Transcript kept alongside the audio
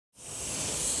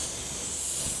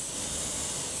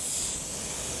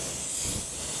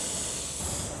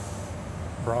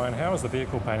Brian, how has the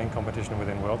vehicle painting competition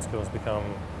within WorldSkills become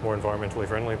more environmentally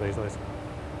friendly these days?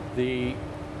 The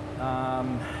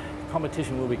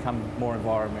competition will become more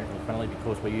environmentally friendly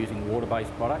because we're using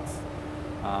water-based products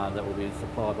that will be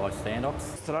supplied by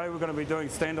Standox. Today we're going to be doing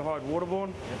standardized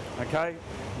waterborne. Okay,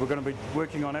 we're going to be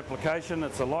working on application.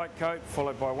 It's a light coat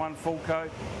followed by one full coat,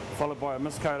 followed by a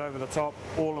mist coat over the top,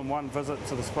 all in one visit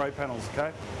to the spray panels.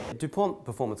 Okay. DuPont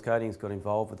Performance Coatings got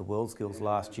involved with the WorldSkills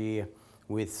last year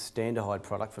with Standardized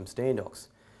product from Standox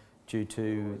due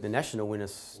to the national winner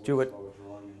Stuart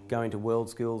going to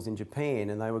WorldSkills in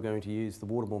Japan, and they were going to use the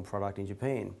waterborne product in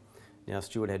Japan. Now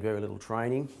Stuart had very little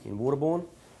training in waterborne,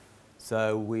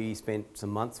 so we spent some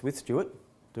months with Stuart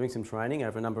doing some training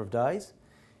over a number of days,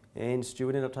 and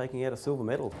Stuart ended up taking out a silver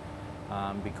medal.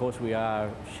 Because we are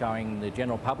showing the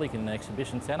general public in the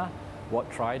exhibition centre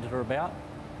what trades are about,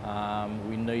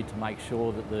 we need to make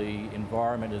sure that the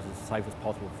environment is as safe as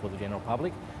possible for the general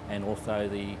public and also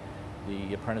the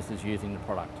apprentices using the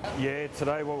product. Yeah,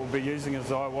 today what we'll be using is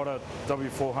the iWater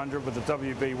W400 with the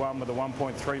WB1 with a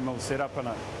 1.3mm setup in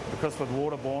it. Because with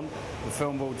waterborne, the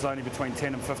film build's only between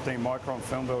 10 and 15 micron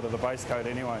film build of the base coat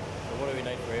anyway. So what do we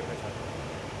need for air pressure?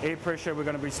 Air pressure, we're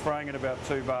going to be spraying at about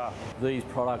 2 bar. These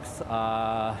products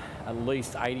are at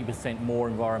least 80% more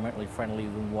environmentally friendly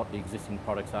than what the existing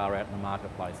products are out in the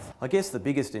marketplace. I guess the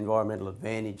biggest environmental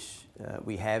advantage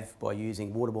we have by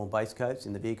using waterborne base coats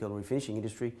in the vehicle and refinishing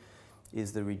industry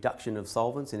is the reduction of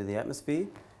solvents into the atmosphere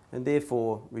and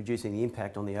therefore reducing the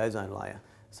impact on the ozone layer.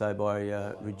 So by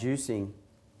reducing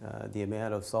the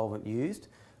amount of solvent used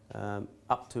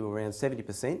up to around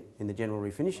 70% in the general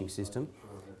refinishing system,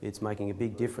 it's making a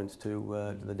big difference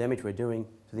to the damage we're doing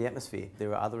to the atmosphere. There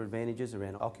are other advantages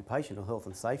around occupational health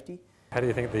and safety. How do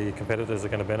you think the competitors are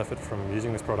going to benefit from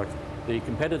using this product? The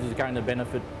competitors are going to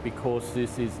benefit because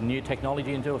this is new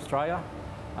technology into Australia.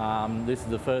 This is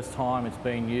the first time it's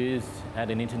being used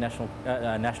at an international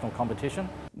national competition.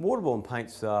 Waterborne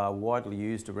paints are widely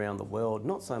used around the world,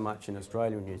 not so much in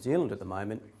Australia and New Zealand at the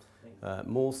moment,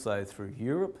 more so through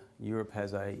Europe. Europe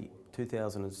has a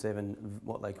 2007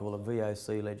 what they call a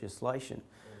WSA legislation,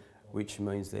 which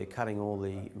means they're cutting all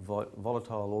the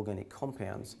volatile organic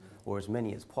compounds, or as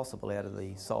many as possible, out of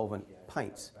the solvent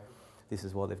paints. This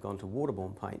is why they've gone to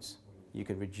waterborne paints. You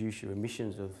can reduce your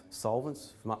emissions of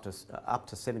solvents from up to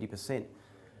 70%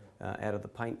 out of the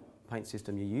paint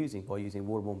system you're using by using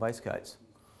waterborne base coats.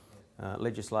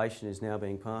 Legislation is now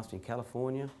being passed in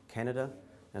California, Canada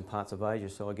and parts of Asia,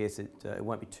 so I guess it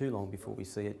won't be too long before we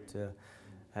see it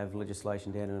have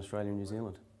legislation down in Australia and New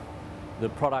Zealand. The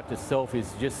product itself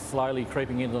is just slowly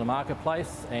creeping into the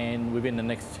marketplace, and within the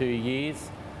next 2 years,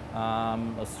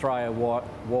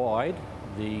 Australia-wide,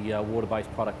 the water-based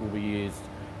product will be used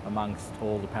amongst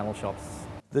all the panel shops.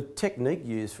 The technique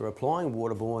used for applying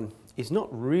waterborne is not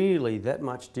really that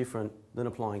much different than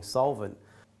applying solvent.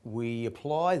 We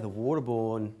apply the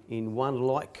waterborne in one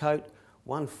light coat,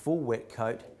 one full wet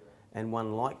coat and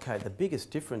one light coat. The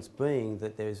biggest difference being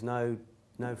that there's no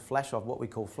flash off, what we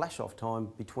call flash off time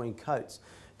between coats.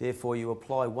 Therefore you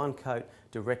apply one coat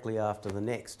directly after the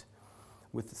next.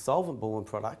 With the solvent-borne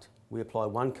product, we apply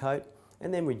one coat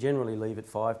and then we generally leave it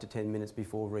 5 to 10 minutes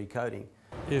before recoating.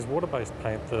 Is water-based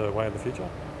paint the way of the future?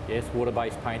 Yes,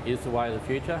 water-based paint is the way of the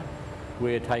future.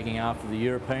 We're taking after the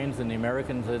Europeans and the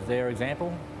Americans as their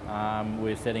example.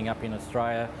 We're setting up in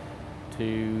Australia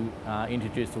to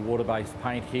introduce the water-based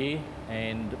paint here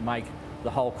and make the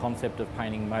whole concept of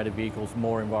painting motor vehicles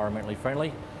more environmentally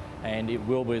friendly, and it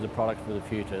will be the product for the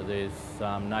future. There's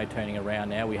no turning around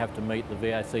now. We have to meet the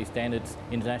WSA standards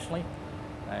internationally,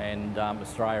 and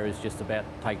Australia is just about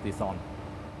to take this on.